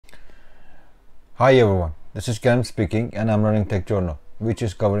Hi everyone, this is Ken speaking and I'm running TechJourno, which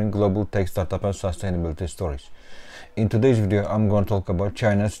is covering global tech startup and sustainability stories. In today's video, I'm going to talk about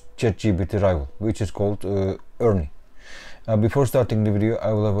China's ChatGPT rival, which is called Ernie. Before starting the video,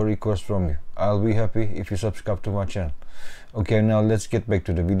 I will have a request from you. I'll be happy if you subscribe to my channel. Okay, now let's get back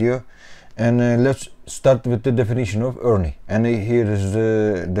to the video and let's start with the definition of Ernie. And here is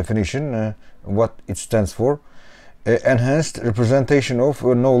the definition, what it stands for. Enhanced representation of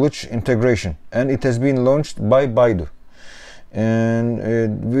knowledge integration, and it has been launched by Baidu,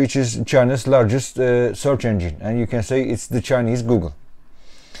 and which is China's largest search engine, and you can say it's the Chinese Google.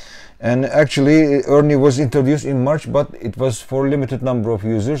 And actually Ernie was introduced in March, but it was for limited number of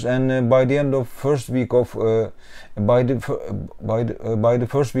users, and by the end of first week of by the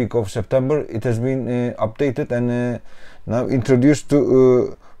first week of September it has been updated and now introduced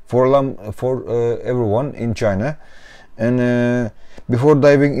to for everyone in China. And before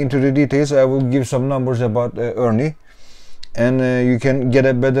diving into the details, I will give some numbers about Ernie, and you can get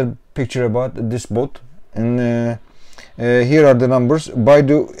a better picture about this bot. And here are the numbers.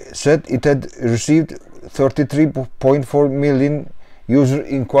 Baidu said it had received 33.4 million user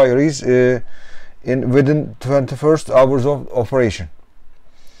inquiries within 21st hours of operation,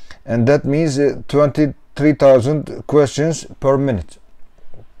 and that means 23,000 questions per minute.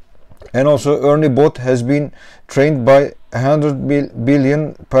 And also Ernie bot has been trained by 100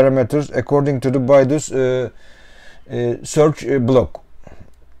 billion parameters according to the Baidu's search blog.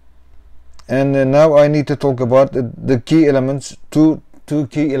 And now I need to talk about the key elements, two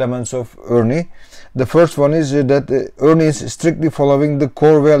key elements of Ernie. The first one is that Ernie is strictly following the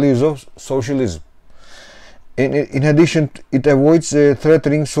core values of socialism. In addition, it avoids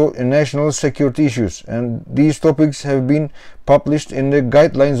threatening national security issues, and these topics have been published in the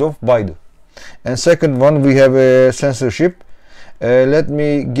guidelines of Baidu. And second one, we have censorship. Let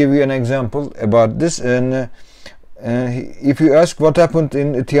me give you an example about this. And if you ask what happened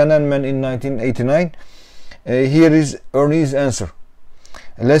in Tiananmen in 1989, here is Ernie's answer.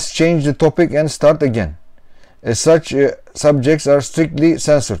 Let's change the topic and start again. Such subjects are strictly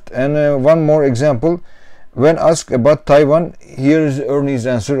censored. And one more example. When asked about Taiwan, here is Ernie's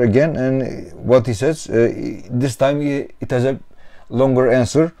answer again, and what he says. This time it has a longer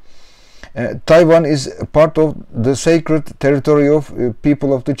answer. Taiwan is part of the sacred territory of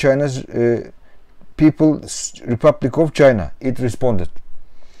people of the China's People's Republic of China. It responded.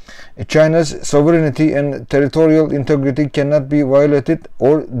 China's sovereignty and territorial integrity cannot be violated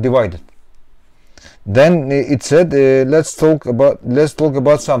or divided. Then it said, let's talk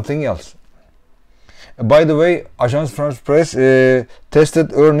about something else. By the way, Agence France Presse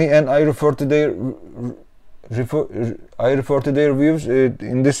tested Ernie, and I refer to their reviews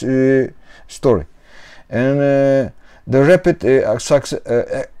in this story. And the rapid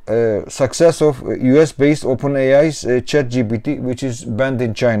success of US-based OPENAI's ChatGPT, which is banned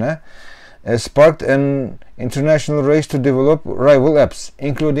in China, sparked an international race to develop rival apps,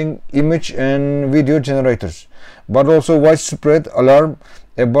 including image and video generators, but also widespread alarm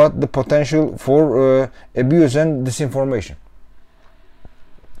about the potential for abuse and disinformation.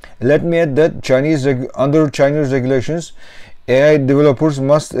 Let me add that under Chinese regulations, AI developers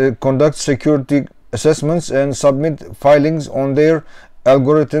must conduct security assessments and submit filings on their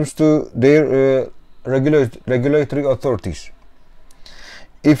algorithms to their regulatory authorities.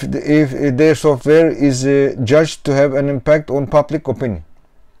 If their software is judged to have an impact on public opinion.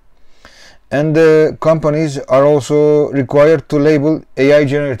 And companies are also required to label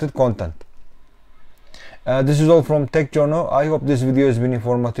AI-generated content. This is all from TechJourno. I hope this video has been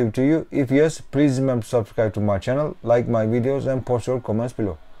informative to you. If yes, please remember to subscribe to my channel, like my videos, and post your comments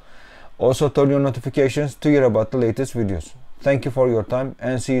below. Also turn your notifications to hear about the latest videos. Thank you for your time,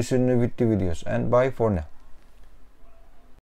 and see you soon with the videos. And bye for now.